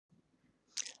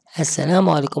السلام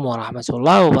عليكم ورحمة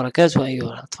الله وبركاته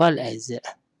أيها الأطفال الأعزاء.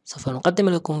 سوف نقدم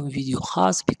لكم فيديو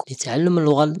خاص بكم لتعلم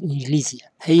اللغة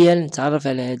الإنجليزية. هيا نتعرف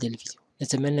على هذا الفيديو.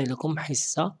 نتمنى لكم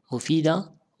حصة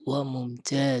مفيدة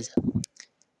وممتازة.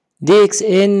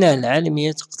 DXN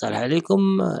العالمية تقترح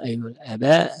عليكم أيها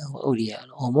الآباء وأولياء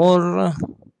الأمور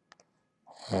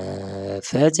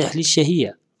فاتح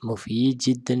للشهية، مفيد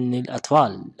جدا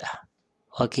للأطفال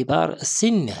وكبار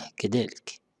السن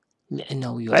كذلك،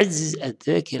 لأنه يعزز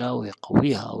الذاكرة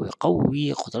ويقويها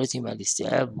ويقوي قدرتهم على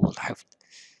الاستيعاب والحفظ.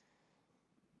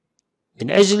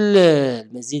 من أجل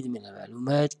المزيد من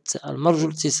المعلومات المرجو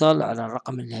الاتصال على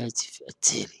الرقم الهاتف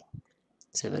التالي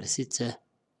 06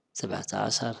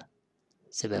 17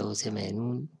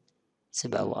 87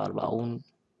 47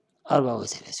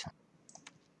 34.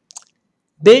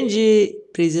 Benji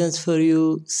presents for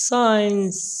you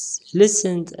science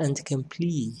listened and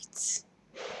complete.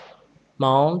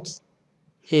 Mount,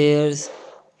 ears,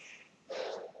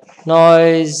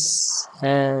 noise,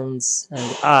 hands and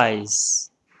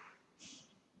eyes.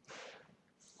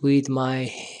 With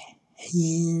my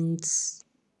hands,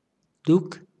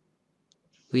 look,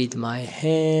 with my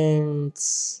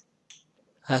hands,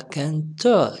 I can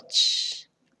touch.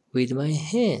 With my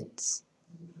hands.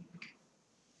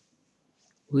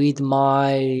 With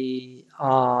my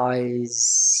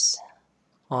eyes,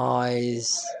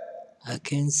 I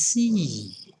can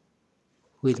see.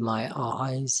 With my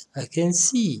eyes, I can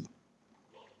see.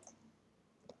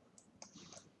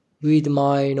 With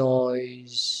my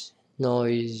nose,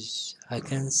 I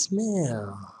can smell.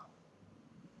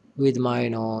 With my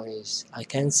nose, I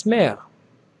can smell.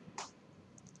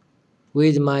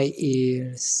 With my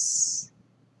ears,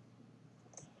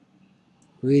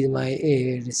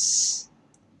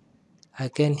 I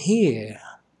can hear.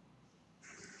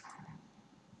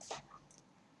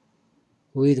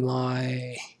 With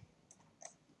my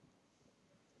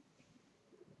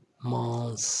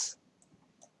mouth,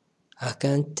 I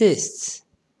can taste.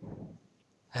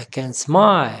 I can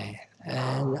smile,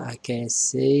 and I can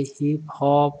say hip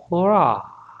hop hurrah.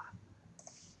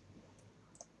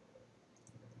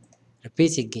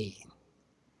 Repeat again.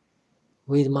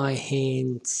 With my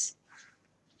hands,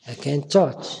 I can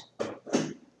touch.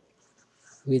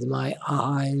 With my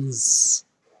eyes,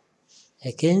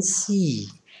 I can see.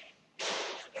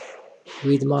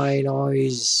 With my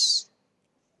nose,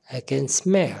 I can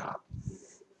smell.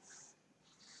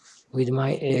 With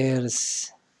my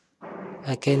ears,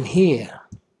 I can hear.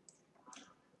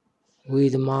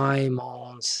 With my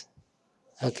mouth,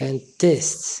 I can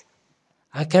taste.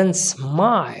 I can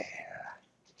smile.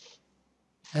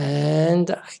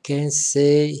 And I can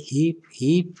say hip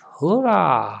hip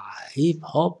hurrah, hip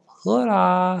hop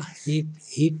hurrah, hip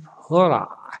hip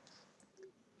hurrah.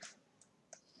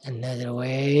 Another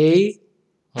way: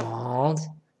 mouth,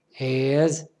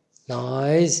 ears,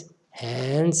 nose,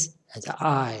 hands, and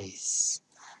eyes.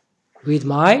 With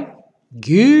my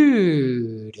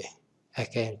good, I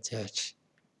can touch.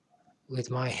 With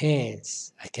my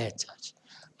hands, I can touch.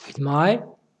 With my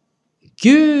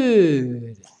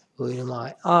good, with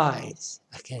my eyes,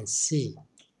 I can see.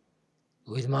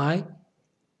 With my,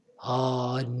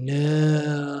 oh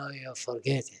no, you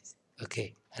forget it.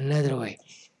 Okay, another way.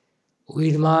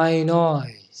 With my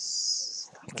nose,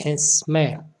 I can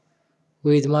smell.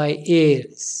 With my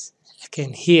ears, I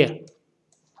can hear.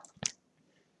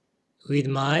 With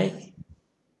my,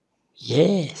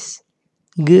 yes,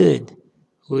 good.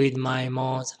 With my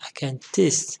mouth, I can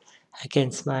taste. I can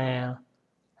smell.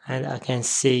 And I can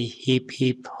say hip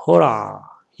hip hurrah,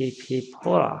 hip hip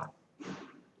hurrah.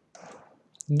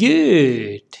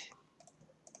 Good.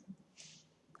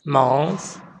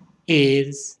 Mouth,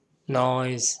 ears,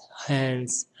 nose,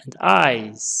 hands, and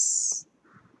eyes.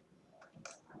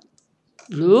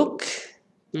 Look,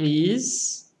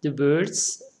 please, the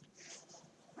birds,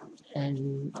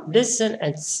 and listen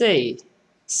and say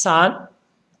sun,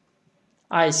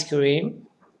 ice cream,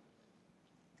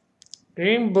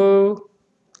 rainbow,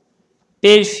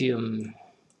 perfume,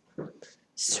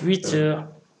 sweater,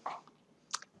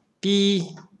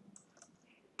 bee,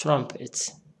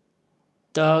 trumpet,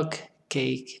 dog,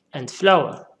 cake, and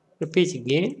flower. Repeat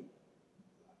again.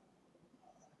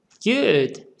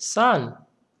 Good. Sun.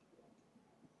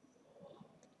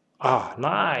 Ah,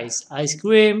 nice. Ice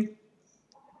cream.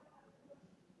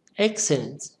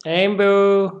 Excellent.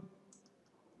 Rainbow.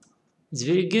 It's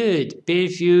very good.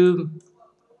 Perfume.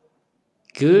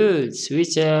 Good.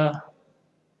 Sweater.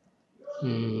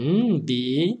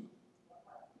 Bee.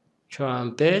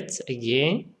 Trumpet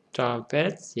again.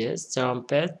 Trumpet. Yes,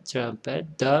 trumpet.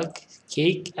 Trumpet. Dog,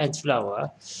 cake, and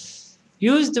flower.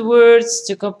 Use the words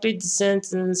to complete the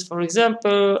sentence. For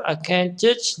example, I can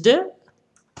touch the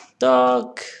dog.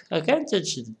 I can't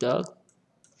touch the dog,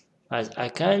 but I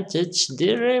can touch the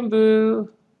rainbow.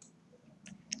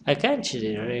 I can't see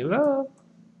the rainbow.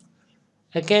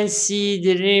 I can see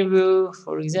the rainbow.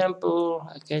 For example,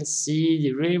 I can see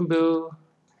the rainbow.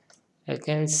 I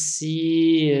can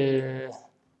see,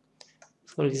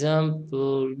 for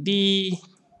example, bee,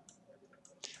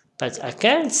 but I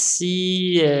can't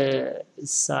see the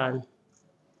sun.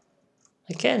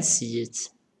 I can't see it.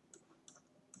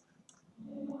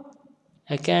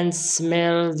 I can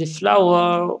smell the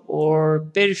flower or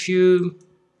perfume.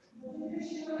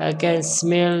 I can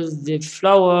smell the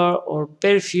flower or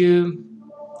perfume.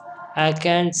 I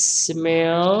can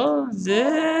smell the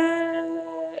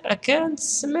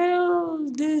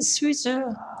sweater.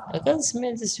 I can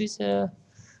smell the sweater.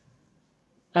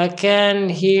 I can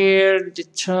hear the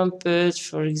trumpet,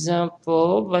 for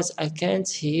example, but I can't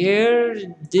hear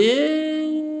the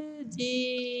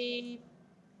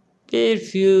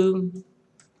perfume.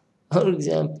 For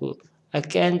example, I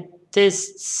can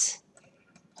taste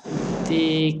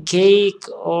the cake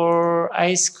or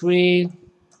ice cream,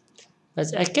 but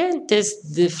I can't taste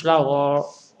the flower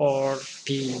or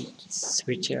pea,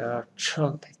 sweater,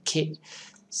 trumpet, cake,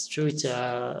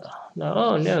 sweater.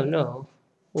 No.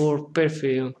 Or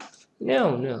perfume.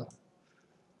 No.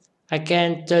 I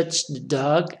can touch the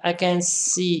dog. I can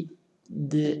see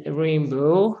the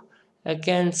rainbow. I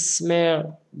can smell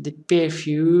the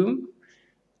perfume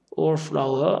or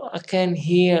flower. I can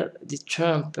hear the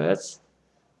trumpet.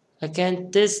 I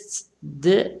can taste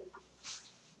the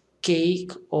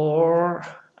cake or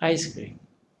ice cream.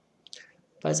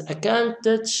 But I can't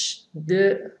touch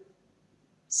the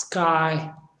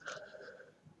sky.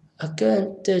 I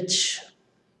can't touch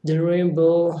the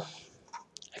rainbow.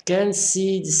 I can't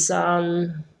see the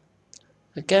sun.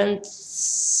 I can't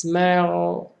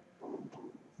smell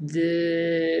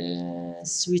the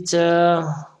sweater.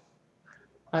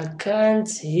 I can't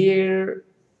hear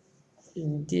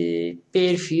the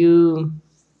perfume.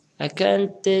 I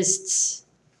can't taste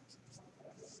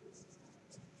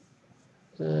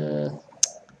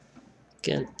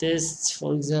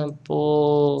for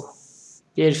example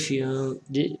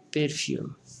the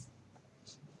perfume.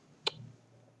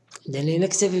 إذن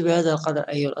لنكتفي بهذا القدر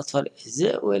أيها الأطفال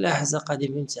الأعزاء، وإلى حلقة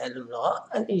قادمة من تعلم اللغة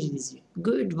الإنجليزية.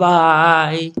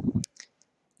 Goodbye.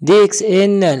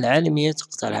 DXN العالمية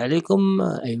تقترح عليكم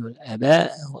أيها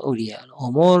الآباء وأولياء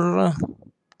الأمور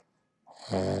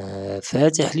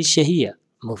فاتح للشهية،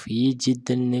 مفيد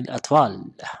جدا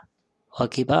للأطفال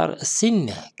وكبار السن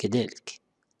كذلك،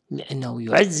 لأنه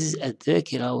يعزز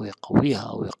الذاكرة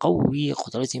ويقويها ويقوي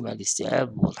قدرتهم على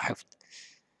الاستيعاب والحفظ.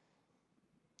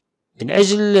 من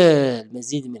أجل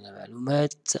المزيد من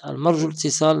المعلومات المرجو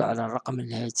الاتصال على الرقم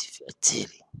الهاتف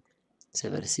التالي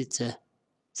 06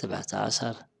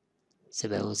 17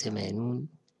 87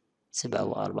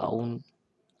 47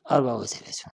 34.